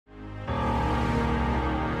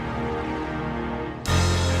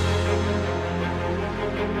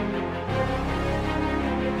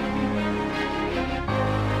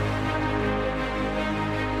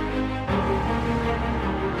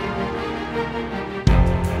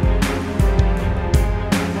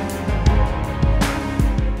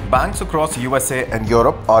Banks across USA and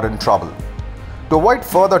Europe are in trouble. To avoid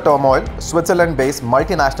further turmoil, Switzerland-based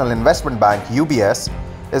multinational investment bank UBS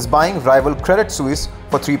is buying rival Credit Suisse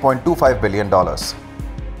for $3.25 billion.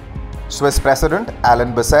 Swiss President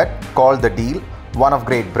Alain Berset called the deal one of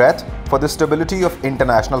great breadth for the stability of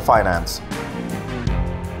international finance.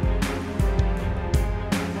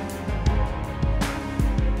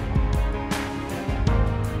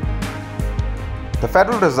 The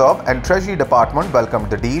Federal Reserve and Treasury Department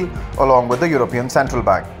welcomed the deal along with the European Central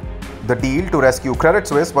Bank. The deal to rescue Credit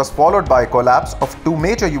Suisse was followed by a collapse of two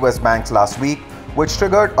major US banks last week, which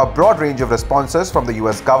triggered a broad range of responses from the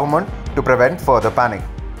US government to prevent further panic.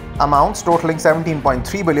 Amounts totaling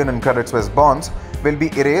 $17.3 billion in Credit Suisse bonds will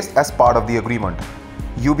be erased as part of the agreement.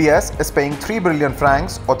 UBS is paying 3 billion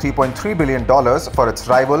francs or $3.3 billion for its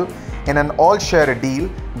rival in an all-share deal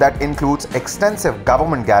that includes extensive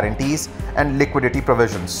government guarantees and liquidity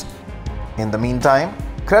provisions. In the meantime,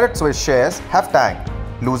 Credit Suisse shares have tanked,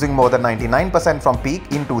 losing more than 99% from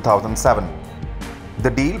peak in 2007. The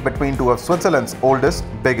deal between two of Switzerland's oldest,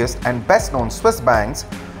 biggest and best-known Swiss banks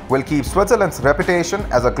will keep Switzerland's reputation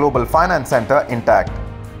as a global finance center intact.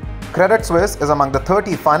 Credit Suisse is among the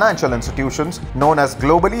 30 financial institutions known as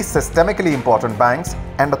globally systemically important banks,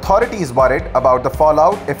 and authorities worried about the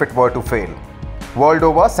fallout if it were to fail. World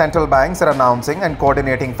over, central banks are announcing and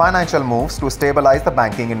coordinating financial moves to stabilize the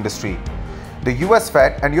banking industry. The US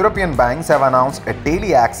Fed and European banks have announced a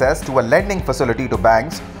daily access to a lending facility to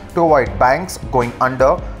banks to avoid banks going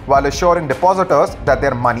under while assuring depositors that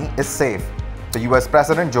their money is safe. The US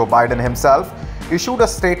President Joe Biden himself issued a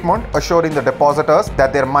statement assuring the depositors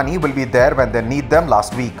that their money will be there when they need them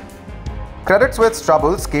last week. Credit Suisse's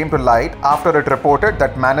troubles came to light after it reported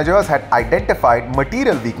that managers had identified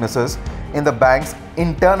material weaknesses in the bank's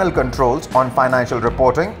internal controls on financial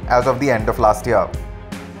reporting as of the end of last year.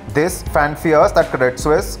 This fanned fears that Credit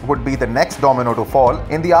Suisse would be the next domino to fall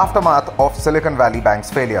in the aftermath of Silicon Valley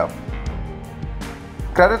Bank's failure.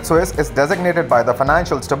 Credit Suisse is designated by the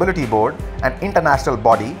Financial Stability Board, an international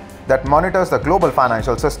body that monitors the global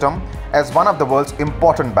financial system, as one of the world's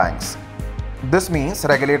important banks. This means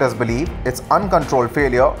regulators believe its uncontrolled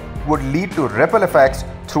failure would lead to ripple effects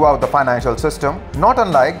throughout the financial system, not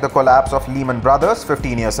unlike the collapse of Lehman Brothers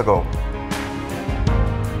 15 years ago.